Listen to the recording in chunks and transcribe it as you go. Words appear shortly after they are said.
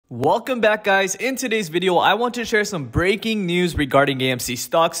Welcome back, guys. In today's video, I want to share some breaking news regarding AMC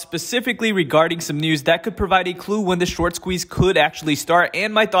stocks, specifically regarding some news that could provide a clue when the short squeeze could actually start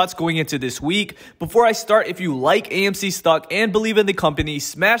and my thoughts going into this week. Before I start, if you like AMC stock and believe in the company,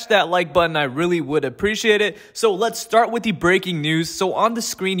 smash that like button. I really would appreciate it. So let's start with the breaking news. So on the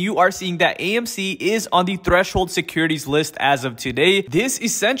screen, you are seeing that AMC is on the threshold securities list as of today. This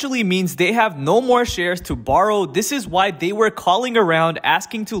essentially means they have no more shares to borrow. This is why they were calling around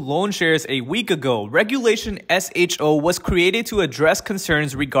asking to loan shares a week ago. Regulation SHO was created to address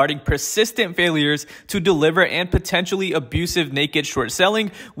concerns regarding persistent failures to deliver and potentially abusive naked short selling,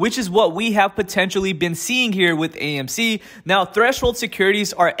 which is what we have potentially been seeing here with AMC. Now, threshold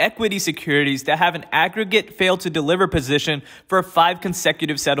securities are equity securities that have an aggregate fail to deliver position for 5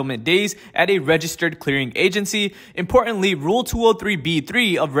 consecutive settlement days at a registered clearing agency. Importantly, Rule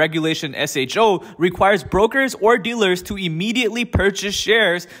 203(b)(3) of Regulation SHO requires brokers or dealers to immediately purchase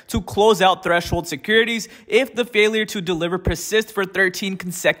shares to close out threshold securities if the failure to deliver persists for 13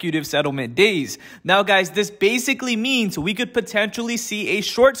 consecutive settlement days. Now, guys, this basically means we could potentially see a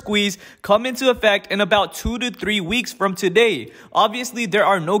short squeeze come into effect in about 2 to 3 weeks from today. Obviously, there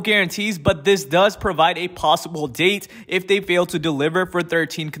are no guarantees, but this does provide a possible date if they fail to deliver for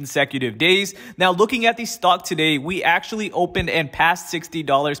 13 consecutive days. Now, looking at the stock today, we actually opened and passed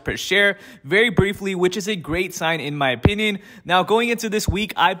 $60 per share very briefly, which is a great sign in my opinion. Now, going into this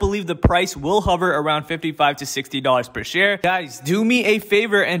week, I believe the price will hover around $55 to $60 per share. Guys, do me a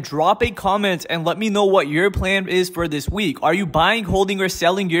favor and drop a comment and let me know what your plan is for this week. Are you buying, holding, or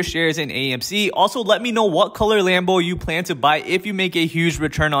selling your shares in AMC? Also, let me know what color Lambo you plan to buy if you make a huge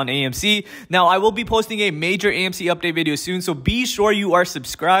return on AMC. Now, I will be posting a major AMC update video soon, so be sure you are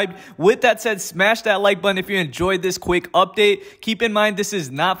subscribed. With that said, smash that like button if you enjoyed this quick update. Keep in mind, this is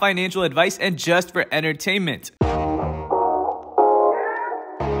not financial advice and just for entertainment.